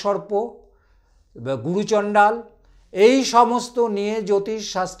 কালসর্প, গুরুচণ্ডাল এই সমস্ত নিয়ে জ্যোতিষ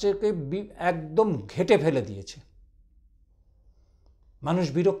শাস্ত্রকে একদম ঘেঁটে ফেলে দিয়েছে। মানুষ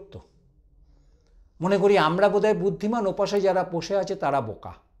বিরক্ত, মনে করি আমরা বোধহয় বুদ্ধিমান, ওপাশে যারা বসে আছে তারা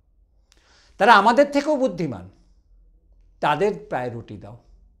বোকা। তারা আমাদের থেকেও বুদ্ধিমান। তাদের প্রায়োরিটি দাও,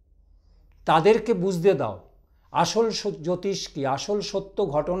 তাদেরকে বুঝতে দাও আসল জ্যোতিষ কি, আসল সত্য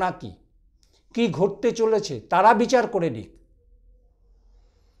ঘটনা কি, কি ঘটতে চলেছে তারা বিচার করে নিক।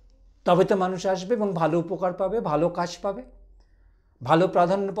 তবে তো মানুষ আসবে এবং ভালো উপকার পাবে, ভালো কাজ পাবে, ভালো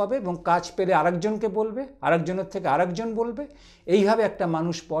প্রাধান্য পাবে এবং কাজ পেলে আরেকজনকে বলবে, আরেকজনের থেকে আরেকজন বলবে। এইভাবে একটা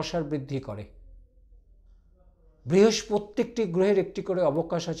মানুষ প্রসার বৃদ্ধি করে। প্রত্যেকটি গ্রহের একটি করে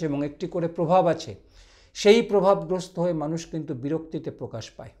অবকাশ আছে এবং একটি করে প্রভাব আছে। সেই প্রভাবগ্রস্ত হয়ে মানুষ কিন্তু বিরক্তিতে প্রকাশ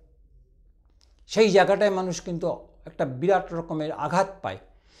পায়। সেই জায়গাটায় মানুষ কিন্তু একটা বিরাট রকমের আঘাত পায়।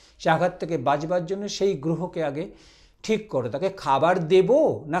 সে আঘাত থেকে বাঁচবার জন্য সেই গ্রহকে আগে ঠিক করে, তাকে খাবার দেব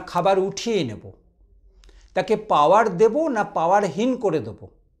না খাবার উঠিয়ে নেব, তাকে পাওয়ার দেব না পাওয়ারহীন করে দেব,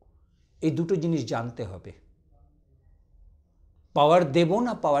 এই দুটো জিনিস জানতে হবে। পাওয়ার দেব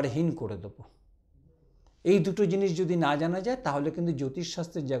না পাওয়ারহীন করে দেব, এই দুটো জিনিস যদি না জানা যায় তাহলে কিন্তু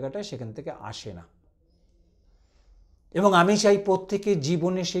জ্যোতিষশাস্ত্রের জায়গাটা সেখান থেকে আসে না। এবং আমি চাই প্রত্যেকের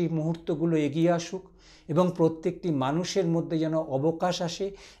জীবনে সেই মুহূর্তগুলো এগিয়ে আসুক এবং প্রত্যেকটি মানুষের মধ্যে যেন অবকাশ আসে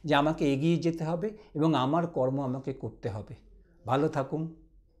যে আমাকে এগিয়ে যেতে হবে এবং আমার কর্ম আমাকে করতে হবে। ভালো থাকুন,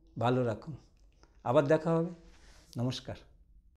 ভালো রাখুন। আবার দেখা হবে। নমস্কার।